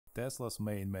Tesla's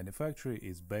main manufactory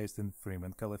is based in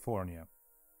Fremont, California.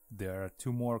 There are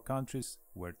two more countries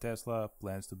where Tesla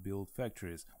plans to build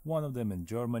factories, one of them in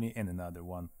Germany and another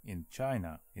one in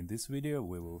China. In this video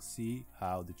we will see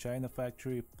how the China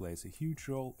factory plays a huge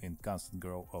role in constant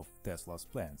growth of Tesla's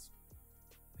plans.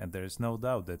 And there is no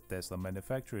doubt that Tesla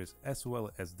manufactories, as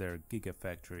well as their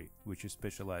Gigafactory, which is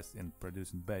specialized in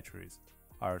producing batteries,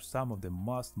 are some of the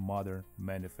most modern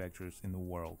manufacturers in the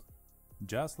world.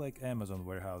 Just like Amazon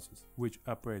warehouses, which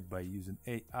operate by using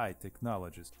AI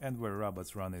technologies and where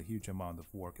robots run a huge amount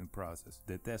of work in process,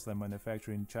 the Tesla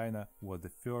manufacturing in China was the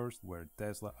first where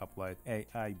Tesla applied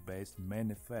AI-based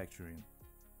manufacturing.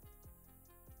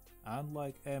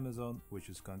 Unlike Amazon, which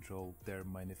is controlled their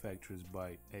manufacturers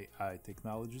by AI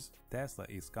technologies, Tesla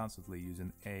is constantly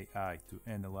using AI to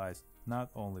analyze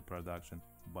not only production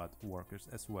but workers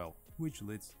as well, which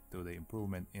leads to the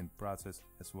improvement in process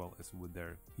as well as with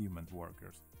their human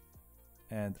workers.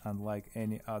 And unlike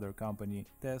any other company,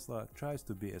 Tesla tries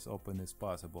to be as open as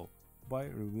possible by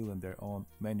revealing their own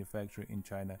manufacturing in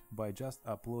China by just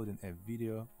uploading a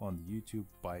video on YouTube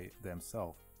by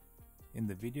themselves. In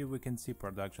the video we can see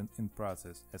production in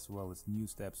process as well as new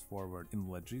steps forward in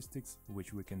logistics,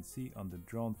 which we can see on the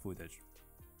drone footage.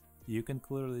 You can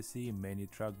clearly see many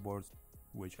truck boards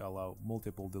which allow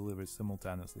multiple deliveries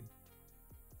simultaneously.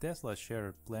 Tesla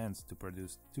shared plans to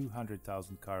produce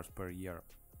 200,000 cars per year,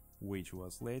 which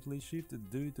was lately shifted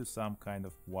due to some kind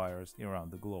of wires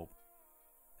around the globe.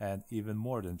 And even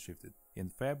more than shifted. In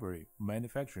February,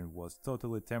 manufacturing was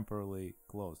totally temporarily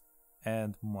closed,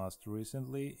 and most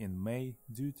recently in May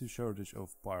due to shortage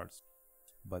of parts.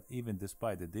 But even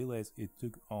despite the delays, it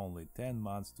took only 10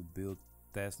 months to build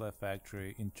Tesla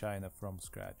factory in China from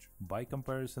scratch. By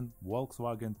comparison,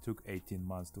 Volkswagen took 18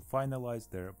 months to finalize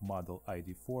their Model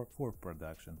ID.4 for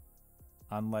production.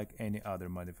 Unlike any other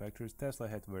manufacturers, Tesla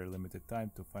had very limited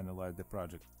time to finalize the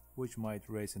project, which might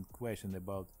raise in question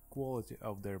about quality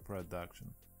of their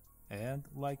production. And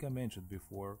like I mentioned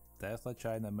before, Tesla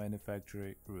China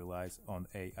manufacturing relies on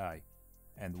AI,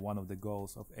 and one of the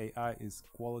goals of AI is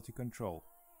quality control.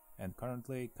 And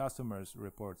currently, customers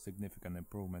report significant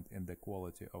improvement in the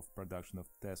quality of production of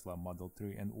Tesla Model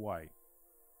 3 and Y.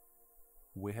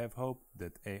 We have hope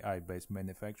that AI-based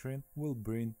manufacturing will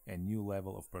bring a new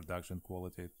level of production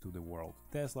quality to the world.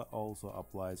 Tesla also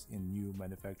applies in new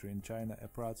manufacturing in China a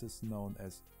process known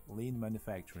as lean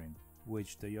manufacturing,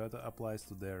 which Toyota applies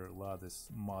to their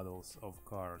latest models of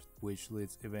cars, which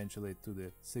leads eventually to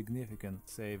the significant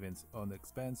savings on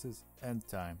expenses and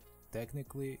time.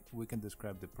 Technically, we can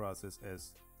describe the process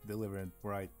as delivering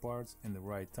right parts in the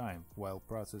right time, while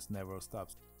process never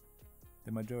stops.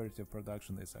 The majority of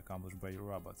production is accomplished by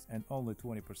robots, and only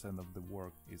 20% of the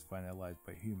work is finalized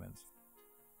by humans.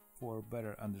 For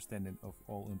better understanding of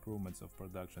all improvements of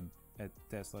production at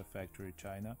Tesla Factory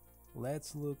China,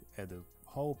 let's look at the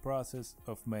whole process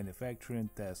of manufacturing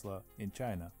Tesla in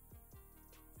China.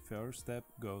 First step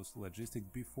goes logistic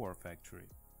before factory.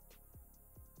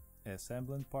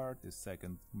 Assembling part is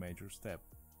second major step.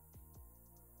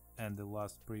 And the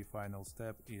last pre-final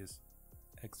step is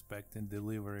expecting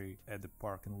delivery at the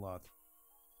parking lot.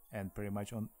 And pretty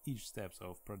much on each steps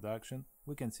of production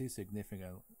we can see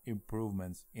significant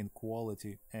improvements in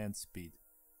quality and speed.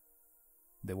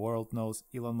 The world knows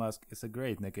Elon Musk is a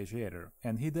great negotiator,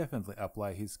 and he definitely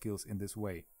applies his skills in this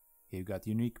way. He got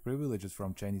unique privileges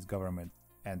from Chinese government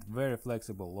and very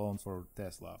flexible loans for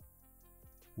Tesla,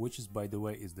 which is, by the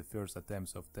way, is the first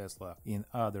attempts of Tesla in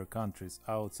other countries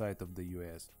outside of the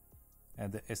US.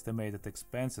 And the estimated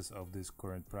expenses of this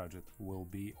current project will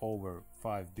be over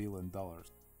 $5 billion.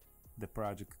 The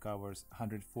project covers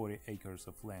 140 acres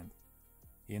of land.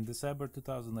 In December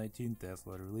 2019,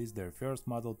 Tesla released their first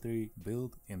Model 3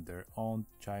 built in their own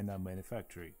China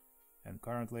manufactory, and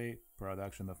currently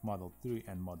production of Model 3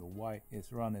 and Model Y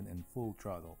is running in full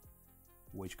throttle,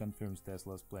 which confirms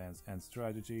Tesla's plans and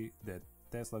strategy that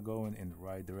Tesla going in the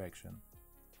right direction.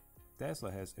 Tesla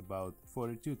has about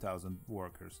 42,000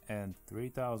 workers and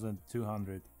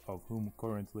 3,200 of whom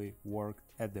currently work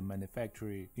at the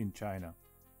manufactory in China.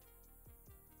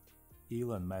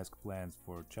 Elon Musk plans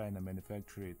for China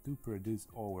manufactory to produce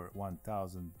over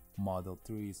 1,000 Model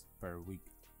 3s per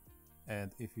week.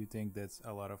 And if you think that's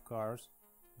a lot of cars,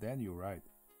 then you're right.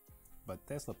 But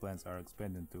Tesla plans are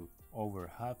expanding to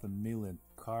over 500,000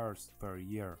 cars per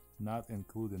year, not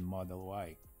including Model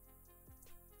Y.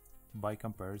 By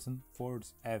comparison,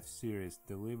 Ford's F-Series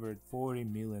delivered 40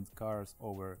 million cars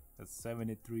over a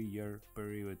 73-year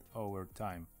period over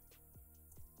time.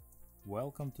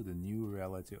 Welcome to the new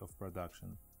reality of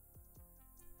production.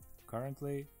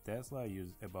 Currently, Tesla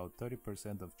uses about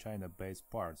 30% of China-based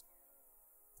parts,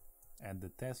 and the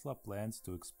Tesla plans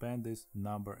to expand this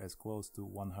number as close to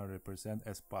 100%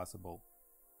 as possible,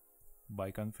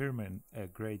 by confirming a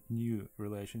great new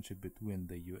relationship between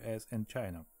the US and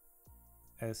China.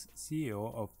 As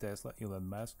CEO of Tesla, Elon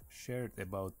Musk shared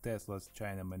about Tesla's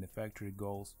China manufacturing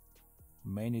goals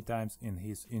many times in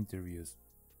his interviews.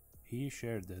 He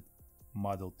shared that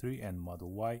Model 3 and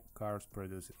Model Y cars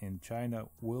produced in China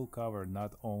will cover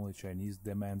not only Chinese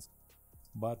demands,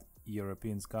 but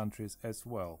European countries as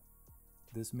well.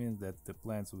 This means that the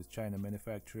plans with China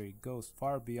manufacturing goes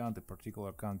far beyond a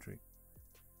particular country.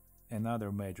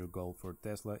 Another major goal for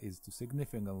Tesla is to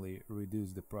significantly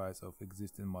reduce the price of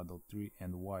existing Model 3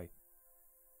 and Y,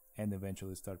 and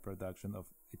eventually start production of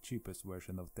a cheapest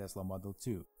version of Tesla Model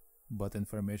 2. But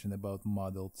information about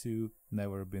Model 2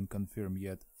 never been confirmed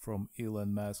yet from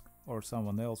Elon Musk or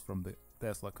someone else from the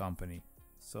Tesla company.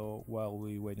 So while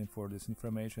we waiting for this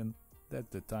information, that's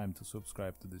the time to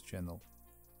subscribe to this channel.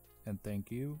 And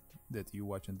thank you that you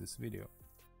watching this video.